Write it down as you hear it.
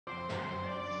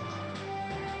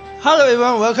Hello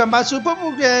everyone, welcome back to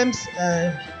Pupugames.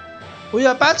 We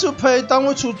are back to play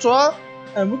Downward to Draw,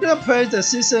 and we're gonna play the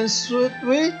season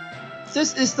 3.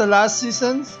 This is the last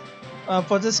season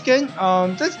for this game.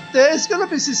 There is gonna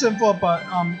be season 4, but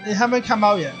it haven't come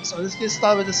out yet. So let's get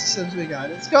started with the season 3, guys.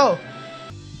 Let's go.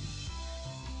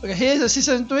 Okay, here's the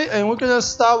season 3, and we're gonna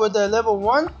start with the level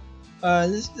 1.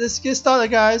 Let's get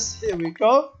started, guys. Here we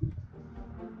go.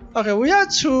 Okay, we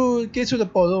have to get to the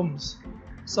balloons.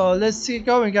 So let's keep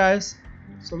going, guys.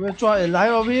 So we'll draw a line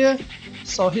over here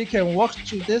so he can walk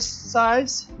to this side,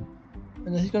 and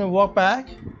then he's gonna walk back.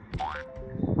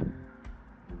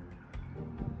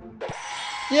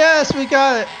 Yes, we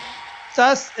got it.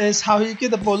 That is how he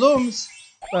get the balloons.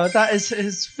 That is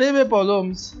his favorite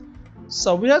balloons.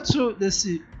 So we have to, let's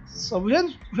see. So we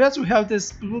have to have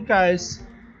this blue guys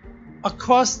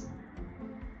across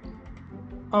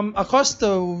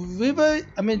the river.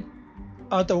 I mean,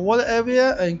 the water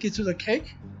area, and get to the cake.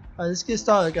 Let's get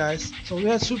started, guys. So we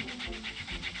have to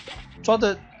draw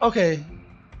the. Okay,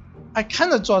 I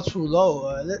kind of draw too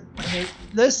low.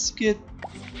 Let's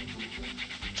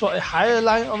draw a higher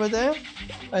line over there,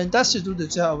 and that should do the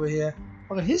job over here.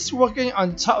 Okay, he's walking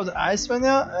on top of the ice right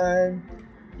now, and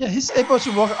yeah, he's able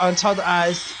to walk on top of the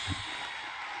ice.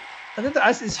 I think the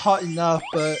ice is hard enough,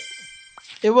 but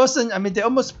it wasn't. I mean, they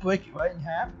almost break it right in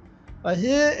half. But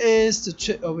here is the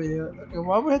trick over here. Okay,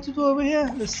 what we have to do over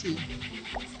here? Let's see.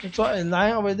 We draw a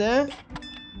line over there.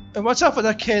 And watch out for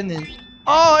that cannon.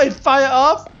 Oh, it fired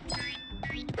off.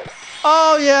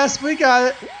 Oh yes, we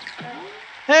got it.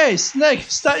 Hey, Snake,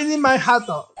 stop eating my hot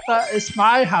dog. That is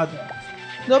my hot dog.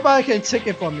 Nobody can take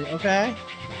it from me, okay?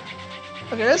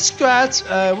 Okay, let's scratch.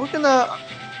 We're gonna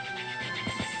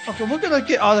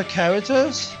get all the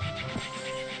characters.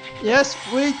 Yes,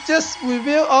 we just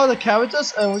revealed all the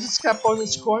characters and we just got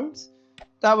bonus coins.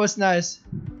 That was nice.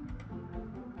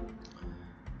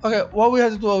 Okay, what we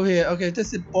have to do over here? Okay,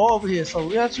 there's a ball over here, so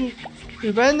we have to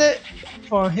prevent it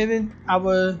from hitting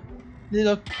our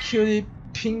little cutie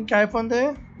pink guy from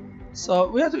there.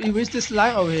 So we have to erase this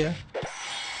line over here.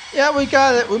 Yeah, we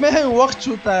got it. We made him walk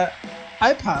through the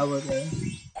iPad over there.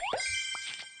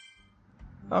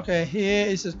 Okay, here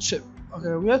is a chip.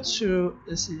 Okay, we have to,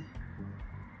 let's see.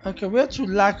 Okay, we have to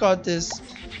lock out this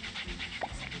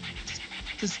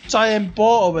giant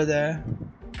ball over there.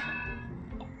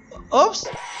 Oops!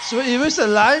 Should we erase the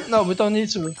line? No, we don't need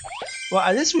to. Well,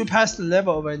 at least we passed the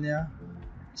level over there.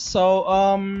 So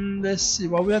let's see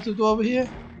what we have to do over here.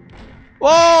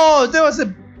 Whoa! There was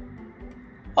a.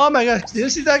 Oh my god! Do you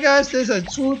see that, guys? There's a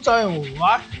two giant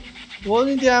rock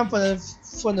rolling down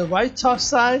from the right top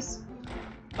side.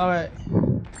 All right.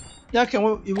 Yeah, can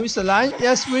we erase the line?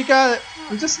 Yes, we got it.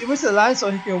 We just erase the line so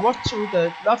he can walk through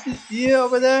the lovely deer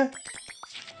over there.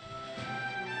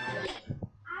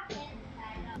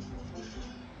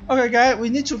 Okay, guys, we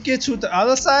need to get to the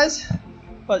other side.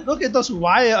 But look at those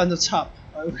wires on the top.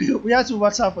 We have to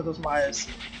watch out for those wires.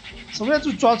 So we have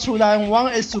to draw two lines.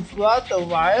 One is to block the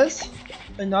wires,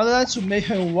 another line to make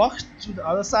him walk to the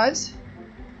other side.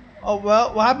 Oh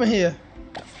well, what happened here?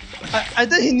 I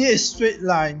think he needs a straight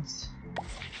line.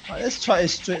 Let's try a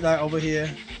straight line over here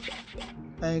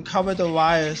and cover the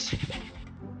wires.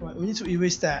 Right, we need to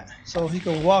erase that so he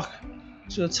can walk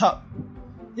to the top.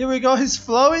 Here we go, he's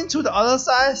flowing to the other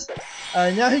side,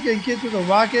 and now he can get to the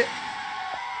rocket.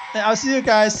 And I'll see you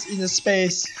guys in the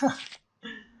space.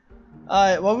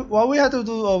 Alright, what we have to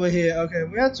do over here? Okay,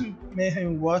 we have to make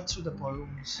him walk to the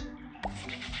balloons.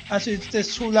 Actually,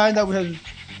 there's two lines that we have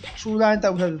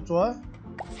to draw.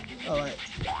 Alright,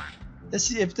 let's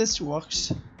see if this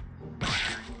works.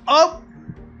 Oh!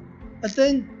 I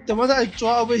think the one that I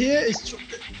draw over here is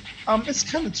it's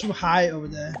kind of too high over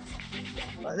there.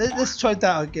 Let's try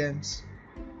that again.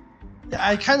 Yeah,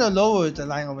 I kind of lowered the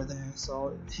line over there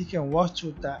so he can walk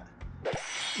through that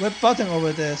red button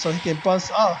over there so he can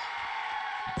bounce off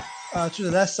to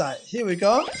the left side. Here we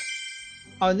go.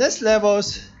 Our next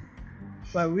levels,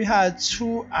 we had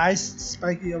two ice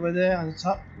spiky over there on the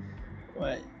top.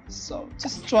 Right, so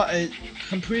just draw a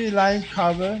complete line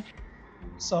cover.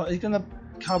 So it's gonna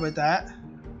cover that.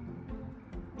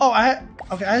 Oh, I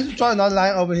have to draw another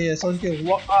line over here so he can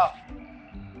walk up.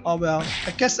 Oh well,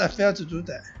 I guess I failed to do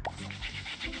that.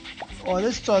 Oh,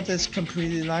 let's draw this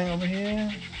complete line over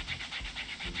here.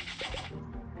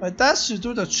 But that should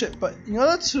do the trick. But in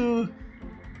order to,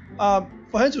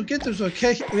 for him to get to the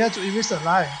cake, we have to erase the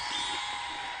line.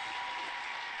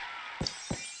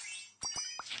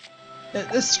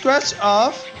 Let's scratch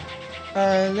off.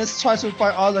 And let's try to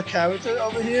find all the characters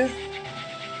over here.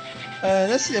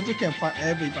 Let's see if we can find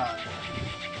everybody.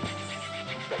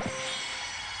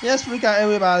 Yes, we got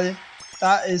everybody.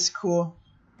 That is cool.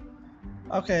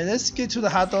 Okay, let's get to the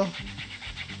huddle.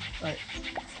 Right.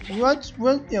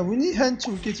 We need him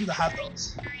to get to the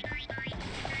huddles.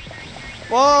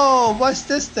 Whoa, what's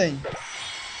this thing?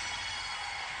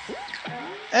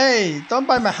 Hey, don't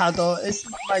buy my huddle. It's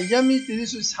my yummy,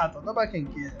 delicious huddle. Nobody can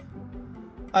get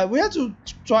it. We have to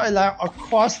draw a line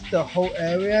across the whole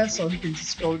area so he can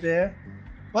just go there.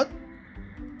 What?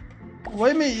 What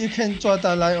do you mean you can draw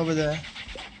that line over there?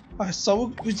 Okay,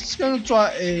 so we're just gonna draw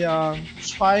a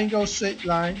triangle straight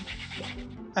line.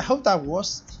 I hope that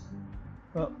works.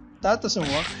 Well, that doesn't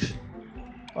work.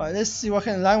 Alright, let's see what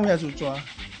kind of line we have to draw.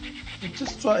 We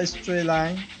just draw a straight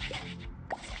line.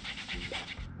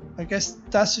 I guess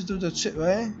that should do the trick,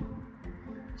 right?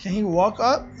 Can he walk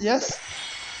up? Yes.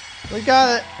 We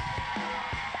got it.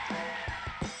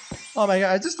 Oh my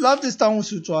god, I just love this downward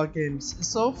to draw games. It's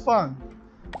so fun.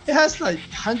 It has like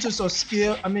hundreds of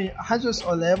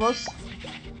levels,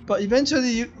 but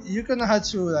eventually you're gonna have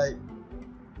to like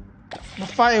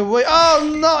find a way.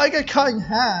 Oh no, I got cut in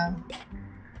half.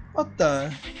 What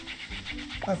the?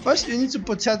 First you need to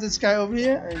protect this guy over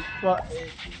here and draw a.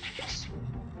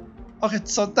 Okay,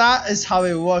 so that is how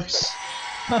it works.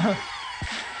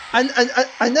 I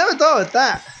never thought of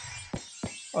that.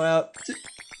 Well,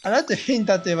 I like the hint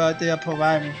that they are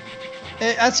providing.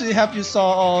 It actually helps you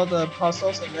solve all the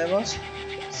puzzles and levels.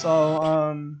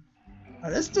 So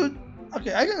let's do.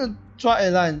 Okay, I'm gonna draw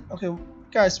a line. Okay,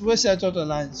 guys, where should I draw the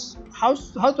lines? How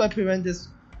do I prevent this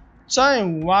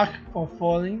giant rock from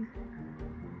falling?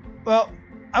 Well,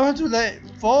 I want to let it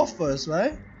fall first,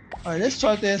 right? Alright, let's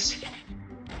try this.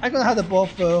 I'm gonna have the ball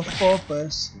fall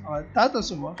first. Alright, that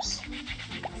doesn't work.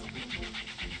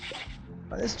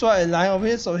 Let's draw a line over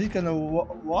here so he's gonna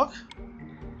walk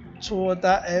toward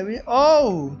that area.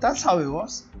 Oh, that's how it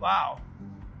was. Wow,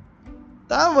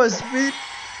 that was really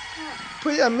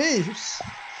pretty amused.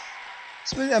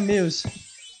 It's really amused.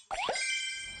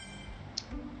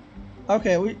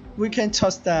 Okay, we can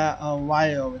touch that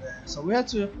wire over there. So we have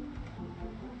to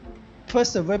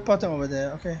press the red button over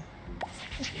there. Okay,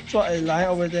 let's draw a line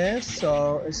over there.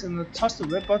 So it's gonna touch the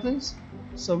red buttons.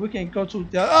 So we can go to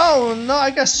the. Oh no,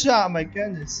 I got shot. My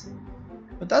goodness,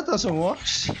 but that doesn't work.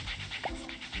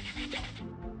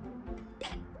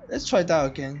 Let's try that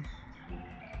again.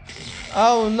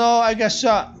 Oh no, I got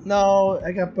shot. No,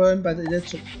 I got burned by the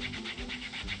electric.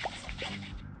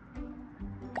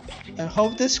 I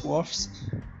hope this works.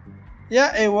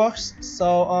 Yeah, it works.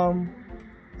 So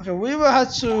okay, we will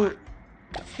have to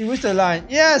erase the line.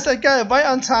 Yes, I got it right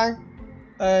on time.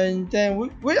 And then we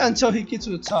wait until he gets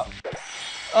to the top.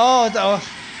 Oh, that was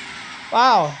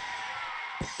wow.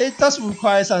 It does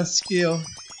require some skill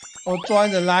of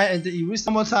drawing the line and then erase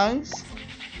one more times.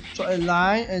 Draw a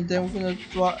line and then we're gonna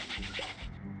draw.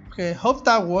 Okay, hope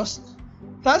that works.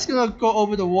 That's gonna go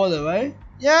over the water, right?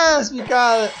 Yes, we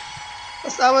got it.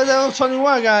 That's our level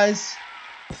 21, guys.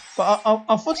 But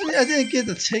unfortunately, I didn't get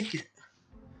the ticket.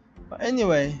 But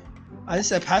anyway, at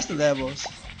least I passed the levels.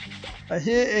 But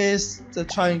here is the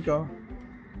triangle.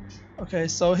 Okay,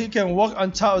 so he can walk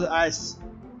on top of the ice,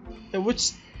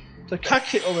 which the cut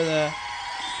kit over there.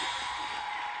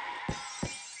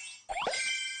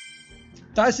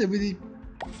 That's a really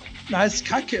nice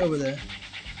cut kit over there.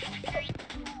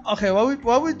 Okay,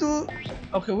 what we do?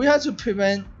 Okay, we have to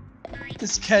prevent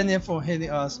this canyon from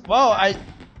hitting us. Wow,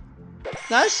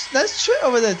 nice trick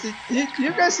over there. Can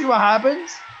you guys see what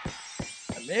happens?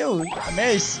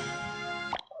 Amazing.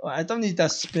 Well, I don't need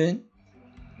that spin.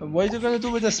 But what are you gonna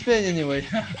do with the spin anyway?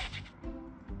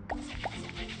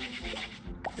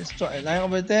 Let's draw a line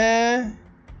over there.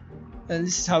 And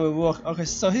this is how it works. Okay,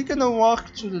 so he's gonna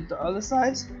walk to the other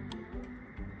side.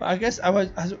 But I guess I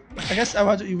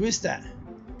want to erase that.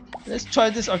 Let's try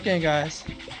this again, guys.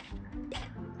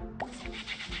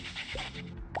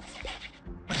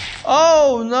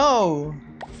 Oh no!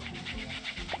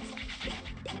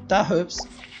 That hurts.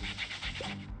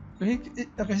 Okay,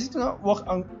 he's gonna walk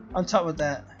on top of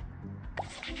that.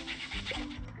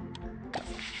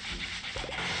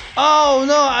 Oh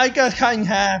no! I got cut in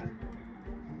half.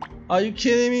 Are you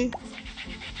kidding me?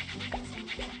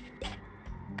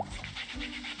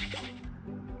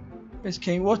 Guys,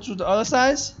 can you walk to the other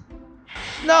side?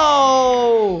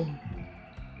 No!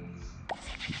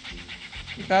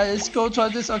 Okay, let's go try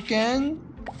this again.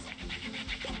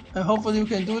 And hopefully we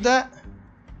can do that.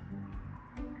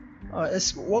 Alright,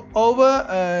 let's walk over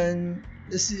and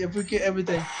let's see if we get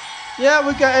everything. Yeah,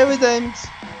 we got everything.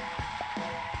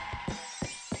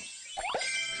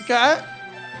 Okay.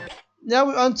 Now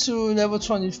we're on to level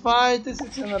 25. This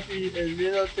is gonna be a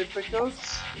little difficult.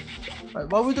 Right,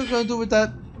 what we're gonna do with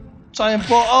that giant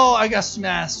ball? Oh, I got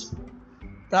smashed.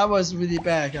 That was really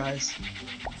bad, guys.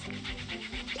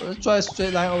 let's try a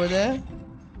straight line over there.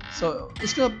 So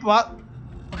it's gonna block.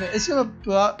 Okay, it's gonna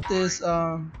block this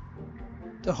the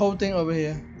whole thing over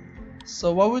here.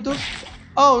 So what we do?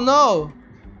 Oh no!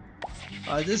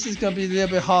 This is gonna be a little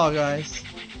bit hard, guys.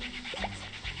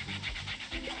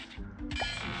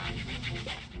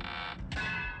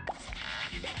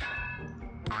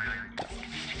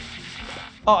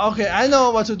 Oh, okay, I know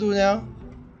what to do now.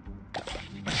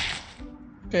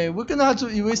 Okay, we're gonna have to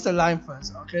erase the line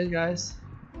first, okay guys?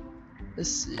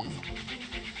 Let's see.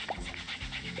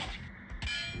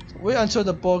 Wait until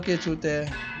the ball gets to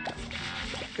there.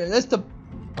 Okay, that's the...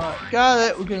 got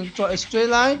it. We can draw a straight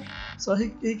line so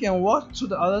he can walk to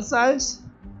the other side.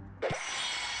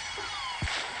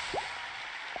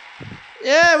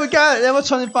 Yeah, we got it. Level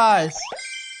 25.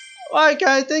 Alright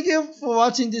guys, thank you for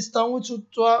watching this Don't to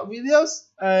Draw videos.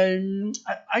 I'm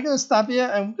gonna stop here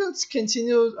and we're gonna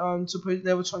continue to play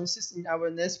level 26 in our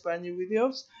next brand new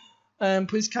videos. And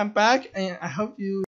please come back and I hope you